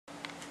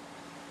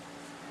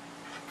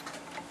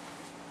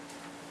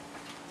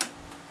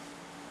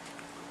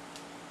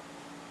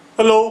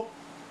Hello,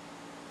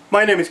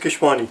 my name is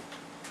Keshwani.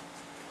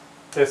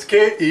 That's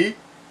Keshwani.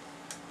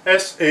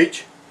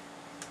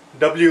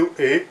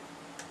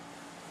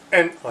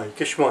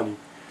 Keshwani.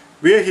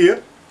 We are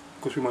here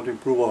because we want to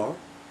improve our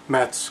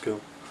math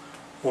skill.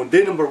 On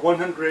day number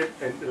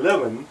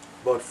 111,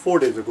 about 4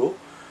 days ago,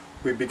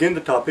 we began the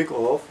topic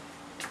of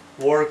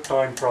work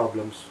time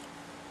problems.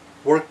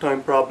 Work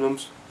time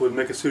problems. We'll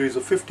make a series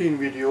of 15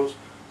 videos.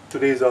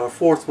 Today is our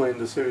fourth one in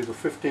the series of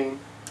 15.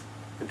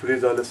 And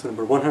today's our lesson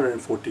number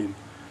 114.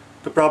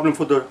 The problem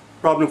for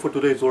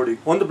today is already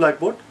on the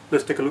blackboard.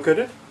 Let's take a look at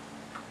it.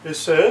 It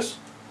says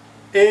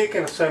A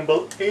can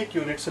assemble 8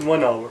 units in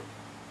 1 hour.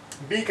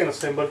 B can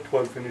assemble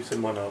 12 units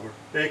in 1 hour.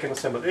 A can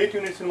assemble 8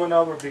 units in 1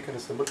 hour. B can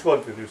assemble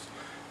 12 units.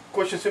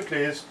 Question simply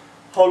is,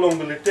 how long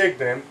will it take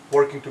them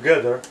working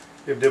together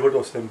if they were to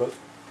assemble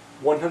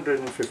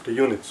 150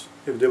 units?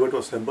 If they were to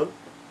assemble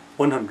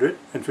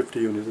 150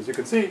 units. As you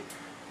can see,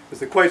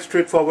 it's a quite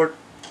straightforward,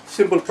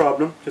 simple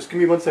problem. Just give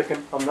me 1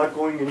 second. I'm not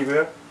going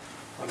anywhere.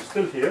 I'm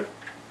still here.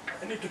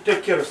 I need to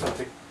take care of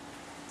something.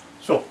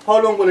 So,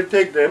 how long will it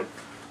take them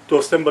to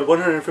assemble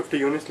 150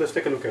 units? Let's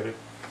take a look at it.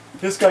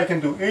 This guy can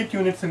do 8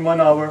 units in 1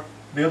 hour.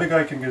 The other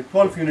guy can get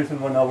 12 units in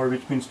 1 hour,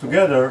 which means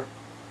together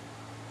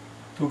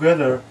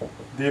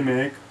they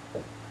make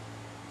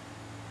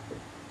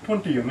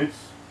 20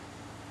 units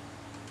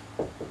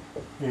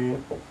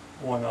in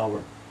 1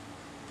 hour.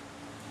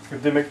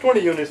 If they make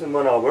 20 units in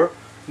 1 hour,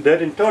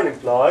 that in turn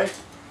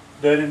implies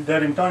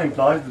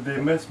that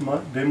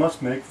they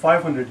must make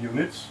 500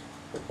 units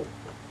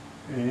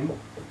in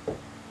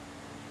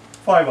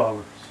 5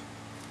 hours.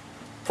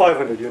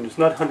 500 units,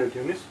 not 100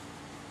 units,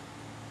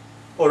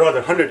 or rather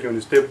 100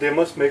 units. They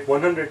must make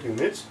 100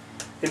 units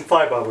in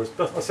 5 hours.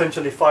 That's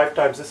essentially 5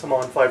 times this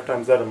amount, 5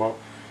 times that amount.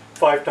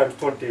 5 times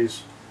 20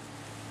 is,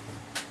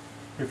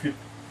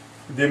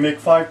 they make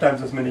 5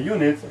 times as many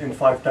units in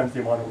 5 times the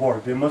amount of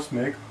work. They must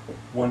make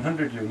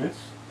 100 units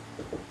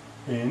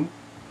in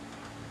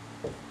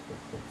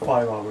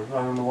 5 hours.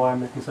 I don't know why I'm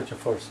making such a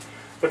fuss.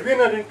 But we're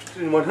not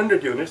interested in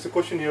 100 units. The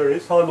question here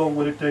is, how long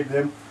will it take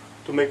them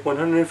to make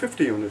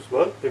 150 units?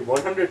 Well, if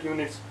 100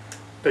 units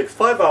takes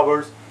 5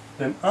 hours,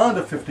 then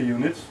another 50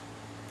 units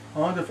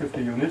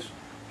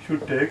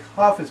should take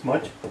half as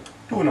much,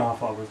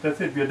 2.5 hours.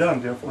 That's it, we are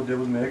done. Therefore, they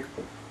will make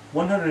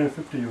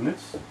 150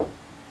 units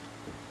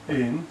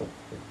in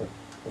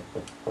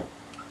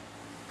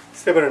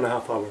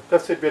 7.5 hours.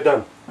 That's it, we are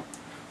done.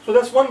 So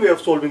that's one way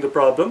of solving the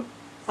problem.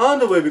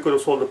 Another way we could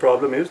have solved the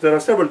problem is, there are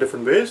several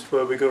different ways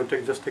where we're going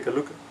to take a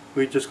look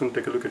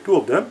at 2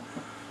 of them.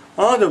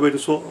 Another way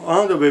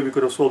we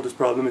could have solved this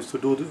problem is to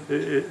do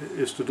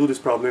this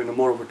problem in a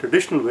more of a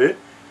traditional way,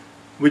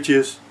 which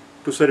is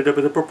to set it up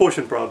as a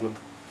proportion problem.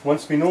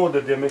 Once we know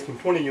that they're making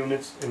 20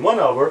 units in 1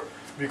 hour,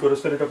 we could have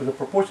set it up as a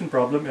proportion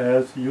problem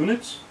as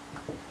units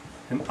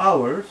and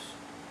hours,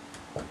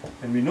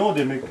 and we know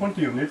they make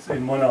 20 units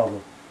in 1 hour.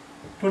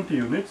 20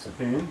 units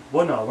in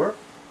 1 hour.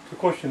 The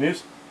question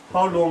is,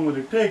 how long will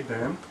it take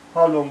them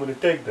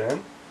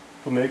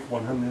to make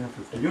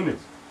 150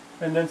 units?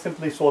 And then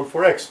simply solve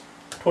for x.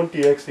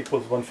 20x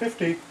equals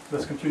 150.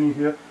 Let's continue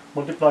here.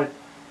 Multiply.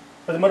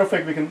 As a matter of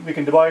fact, we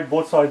can divide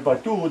both sides by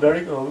 2.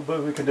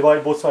 We can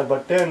divide both sides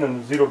by 10,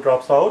 and 0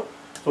 drops out.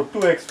 So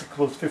 2x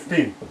equals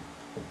 15.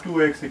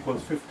 2x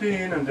equals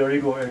 15, and there you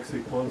go. X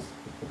equals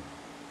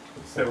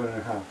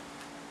 7.5.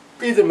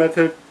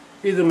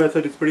 Either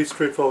method is pretty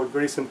straightforward,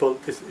 very simple.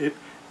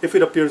 If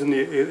it appears in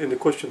the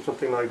question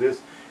something like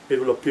this, it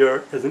will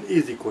appear as an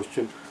easy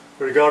question,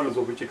 regardless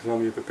of which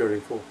exam you're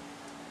preparing for.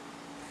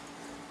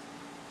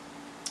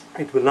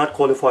 It will not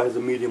qualify as a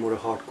medium or a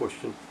hard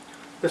question.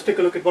 Let's take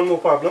a look at one more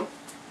problem.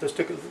 Let's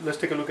take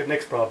a look at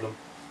next problem.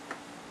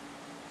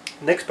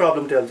 Next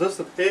problem tells us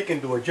that A can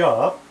do a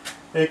job.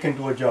 We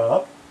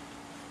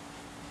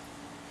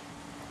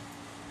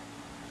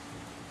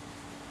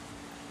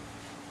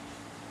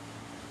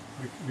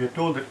are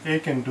told that A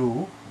can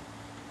do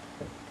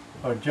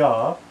a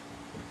job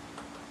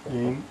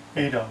in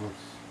 8 hours.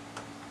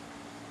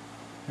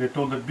 We are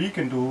told that B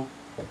can do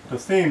the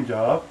same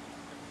job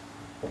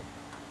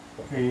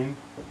in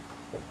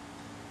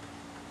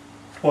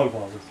 12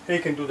 hours. A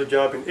can do the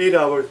job in 8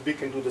 hours, B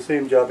can do the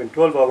same job in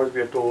 12 hours, we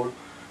are told.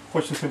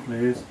 Question simply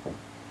is,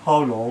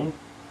 how long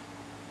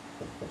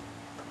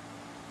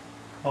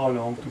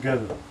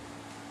together?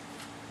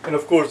 And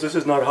of course, this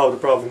is not how the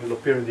problem will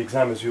appear in the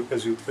exam, as you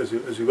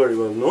very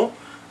well know.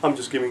 I'm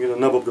just giving you the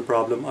nub of the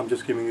problem. I'm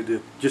just giving you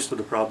the gist of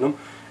the problem.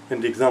 In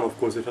the exam, of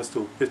course, it has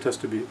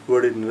to be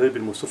worded in a little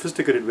bit more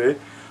sophisticated way.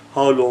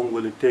 How long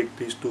will it take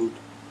these two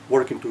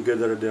working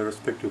together at their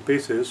respective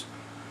paces,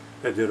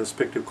 at their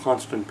respective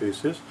constant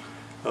paces,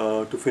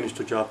 to finish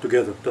the job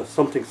together? That's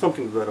something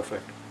to that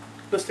effect.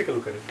 Let's take a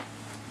look at it.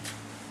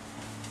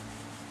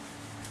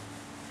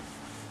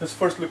 Let's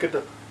first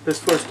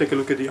take a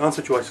look at the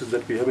answer choices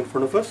that we have in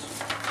front of us.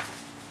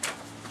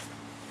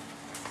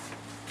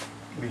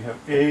 We have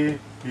A,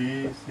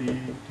 B, C, D,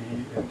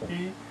 and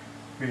E.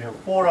 We have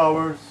 4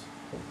 hours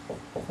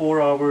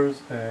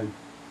and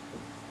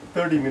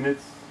 30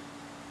 minutes.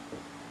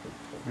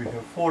 We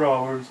have 4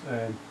 hours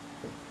and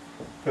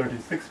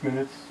 36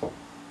 minutes,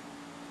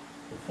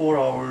 4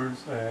 hours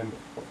and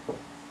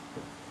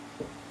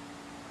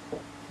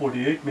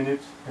 48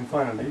 minutes, and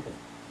finally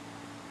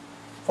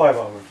 5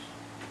 hours.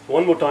 So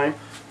one more time,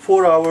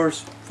 4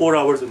 hours, 4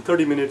 hours and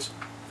 30 minutes,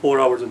 4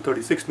 hours and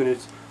 36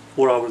 minutes,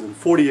 4 hours and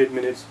 48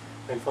 minutes,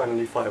 and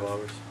finally 5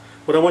 hours.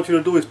 What I want you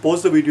to do is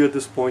pause the video at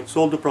this point,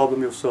 solve the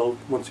problem yourself.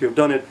 Once you have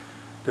done it,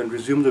 then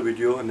resume the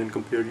video and then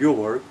compare your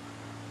work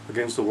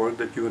against the work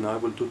that you and I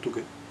will do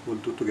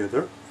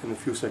together in a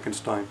few seconds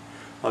time.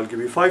 I'll give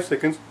you 5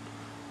 seconds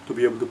to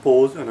be able to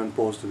pause and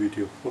unpause the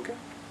video. Okay?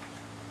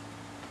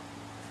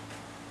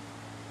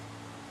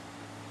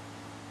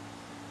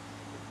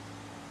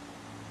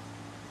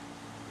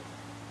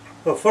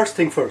 Well, first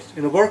thing first,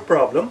 in a work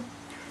problem,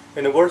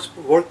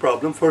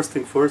 first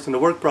thing first, in a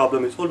work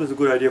problem, it's always a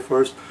good idea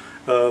first,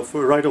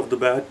 for right off the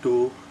bat,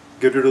 to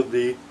get rid of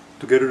the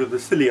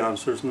silly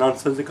answers,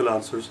 nonsensical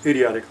answers,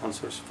 idiotic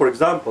answers. For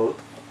example,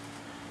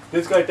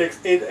 this guy takes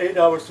 8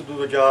 hours to do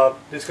the job.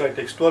 This guy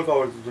takes 12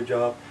 hours to do the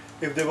job.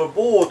 If they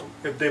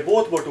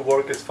both were to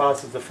work as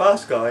fast as the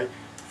fast guy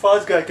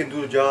can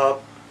do the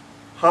job,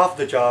 half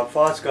the job.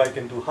 Fast guy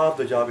can do half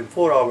the job in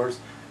 4 hours.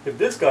 If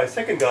this guy,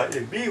 second guy,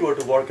 if B were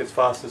to work as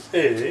fast as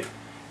A,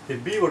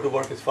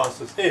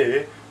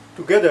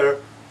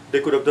 together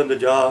they could have done the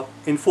job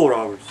in 4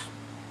 hours.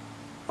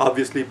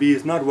 Obviously, B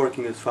is not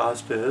working as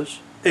fast as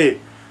A,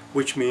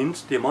 which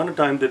means the amount of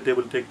time that they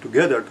will take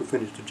together to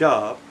finish the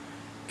job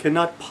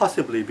cannot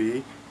possibly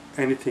be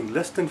anything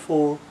less than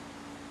 4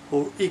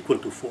 or equal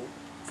to 4.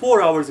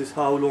 4 hours is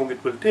how long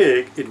it will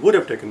take. It would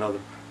have taken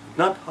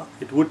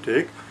it would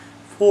take.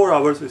 4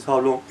 hours is how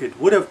long it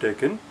would have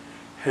taken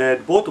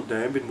had both of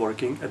them been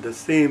working at the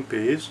same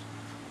pace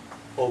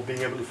of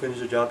being able to finish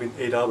the job in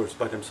 8 hours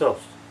by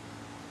themselves.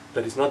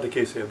 That is not the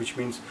case here, which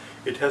means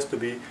it has to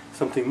be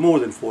something more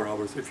than 4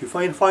 hours. If you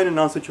find an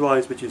answer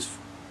choice which is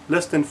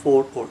less than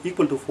 4 or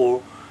equal to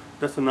 4,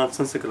 that's a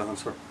nonsensical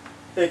answer.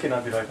 A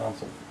cannot be the right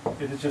answer.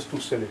 It is just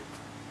too silly.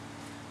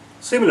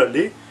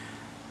 Similarly,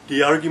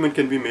 the argument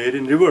can be made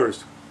in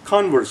reverse.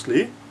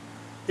 Conversely,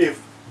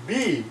 if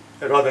A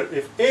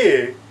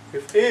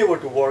were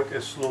to work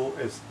as slow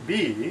as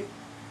B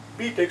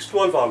takes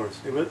 12 hours.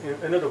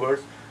 In other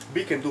words,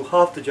 B can do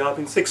half the job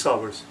in 6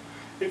 hours.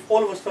 If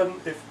all of a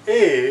sudden, if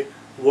A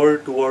were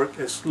to work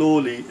as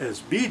slowly as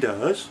B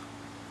does,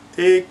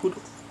 A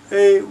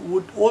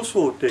would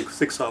also take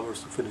 6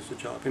 hours to finish the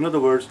job. In other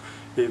words,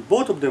 if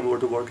both of them were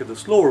to work at a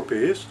slower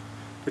pace,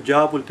 the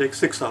job will take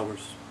 6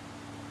 hours.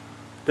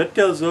 That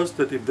tells us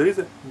that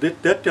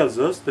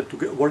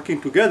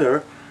working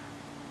together,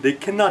 they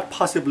cannot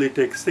possibly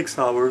take 6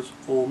 hours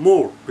or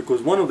more,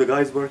 because one of the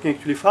guys working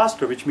actually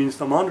faster, which means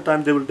the amount of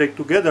time they will take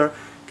together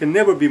can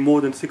never be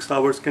more than 6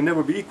 hours, can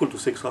never be equal to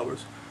 6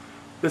 hours.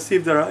 Let's see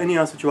if there are any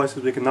answer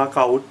choices we can knock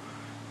out.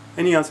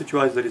 Any answer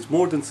choice that is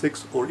more than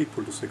 6 or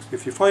equal to 6.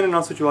 If you find an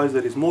answer choice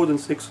that is more than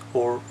 6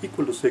 or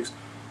equal to 6,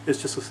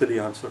 it's just a silly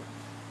answer.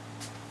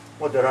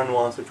 But there are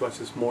no answer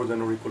choices more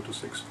than or equal to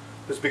 6.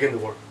 Let's begin the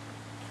work.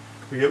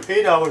 We have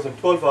 8 hours and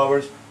 12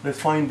 hours. Let's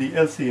find the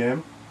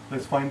LCM.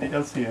 Let's find the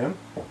LCM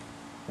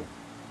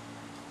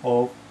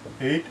of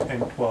 8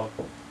 and 12.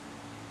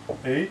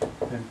 8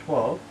 and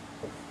 12.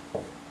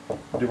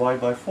 Divide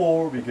by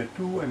 4, we get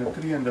 2 and a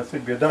 3, and that's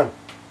it, we are done.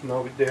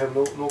 Now they have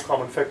no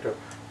common factor.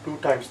 2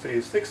 times 3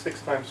 is 6,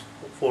 6 times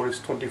 4 is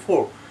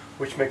 24,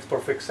 which makes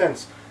perfect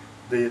sense.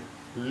 The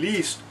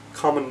least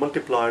common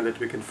multiplier that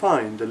we can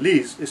find, the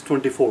least, is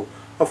 24.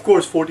 Of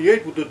course,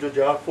 48 would do the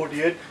job.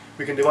 48,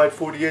 we can divide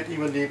 48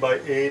 evenly by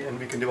 8, and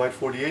we can divide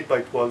 48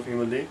 by 12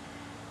 evenly.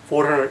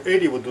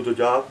 480 would do the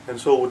job, and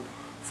so would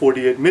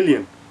 48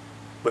 million.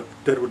 But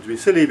that would be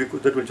silly,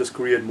 because that will just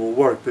create more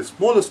work. The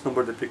smallest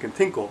number that we can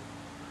think of,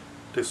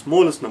 the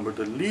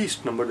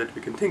least number that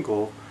we can think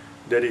of,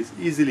 that is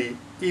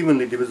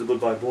evenly divisible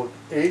by both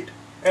 8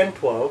 and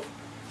 12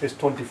 is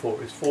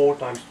 24. It's 4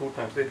 times 2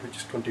 times 8, which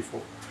is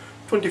 24.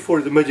 24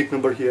 is the magic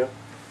number here.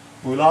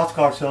 We'll ask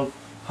ourselves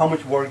how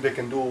much work they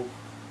can do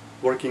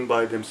working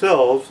by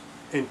themselves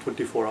in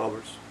 24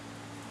 hours.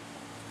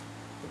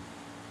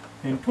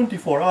 In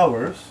 24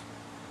 hours,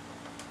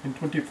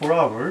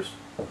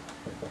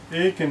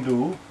 A can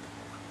do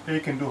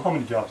how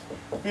many jobs?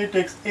 A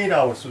takes 8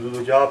 hours to do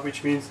the job,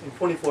 which means in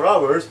 24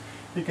 hours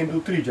he can do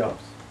 3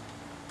 jobs.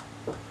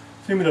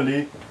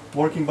 Similarly,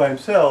 working by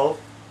himself,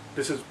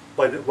 this is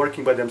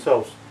working by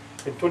themselves.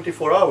 In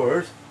 24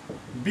 hours,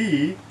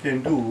 B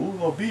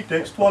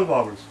takes 12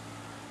 hours.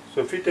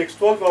 So if he takes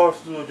 12 hours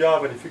to do the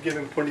job, and if you give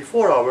him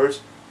 24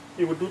 hours,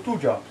 he would do 2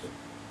 jobs.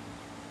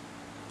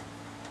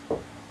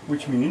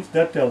 Which means,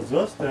 that tells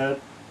us that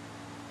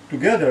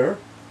together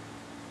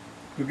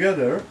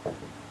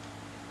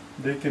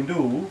they can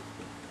do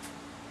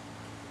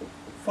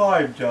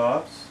 5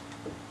 jobs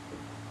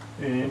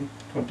in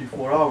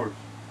 24 hours.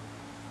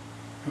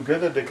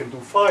 Together they can do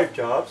 5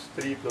 jobs,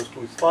 3 plus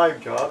 2 is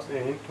 5 jobs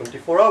in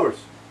 24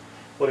 hours.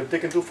 But if they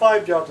can do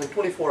 5 jobs in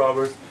 24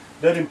 hours,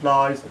 that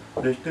implies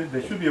they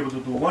should be able to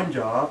do 1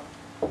 job.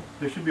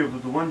 They should be able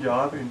to do 1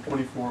 job in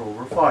 24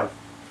 over 5.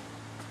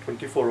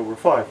 24 over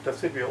 5.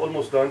 That's it, we are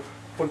almost done.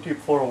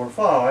 24 over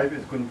 5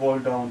 is going to boil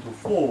down to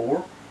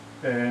 4,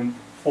 and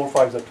 4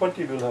 5s are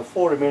 20. We'll have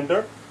 4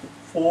 remainder,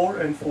 4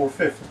 and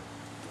 4/5.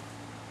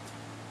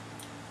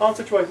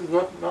 Answer choice is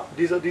not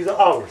these are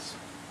hours.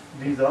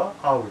 These are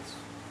hours.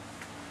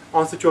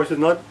 Answer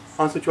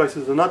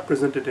choices are not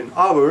presented in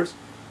hours.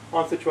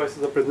 Answer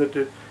choices are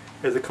presented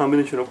as a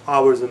combination of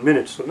hours and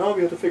minutes. So now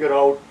we have to figure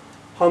out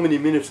how many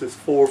minutes is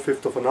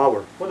 4/5 of an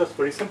hour. Well, that's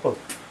very simple.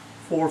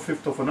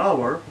 4/5 of an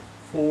hour.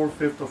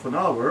 4/5 of an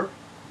hour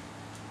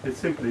is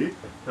simply,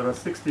 there are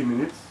 60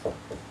 minutes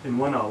in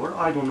 1 hour.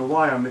 I don't know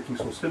why I'm making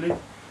so silly.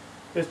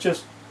 It's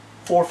just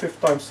 4/5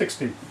 times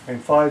 60,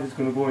 and 5 is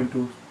going to go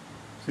into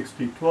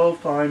 60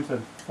 12 times,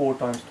 and 4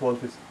 times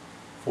 12 is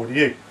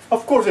 48.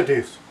 Of course it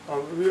is.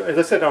 As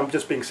I said, I'm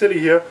just being silly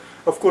here.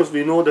 Of course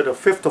we know that a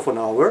fifth of an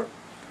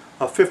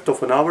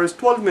hour is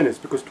 12 minutes,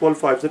 because 12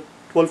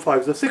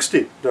 5s are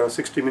 60. There are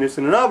 60 minutes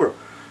in an hour.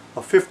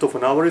 A fifth of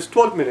an hour is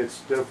 12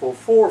 minutes. Therefore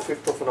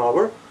 4/5 of an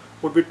hour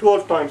would be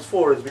 12 times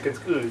 4, as we can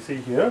clearly see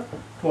here.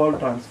 12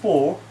 times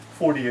 4,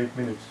 48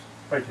 minutes.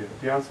 Right here.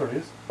 The answer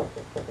is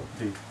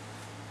D.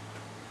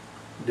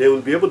 They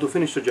will be able to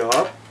finish the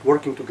job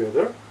working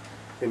together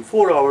in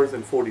 4 hours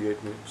and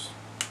 48 minutes.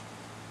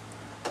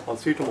 I'll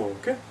see you tomorrow,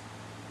 okay?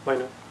 Bye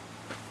now.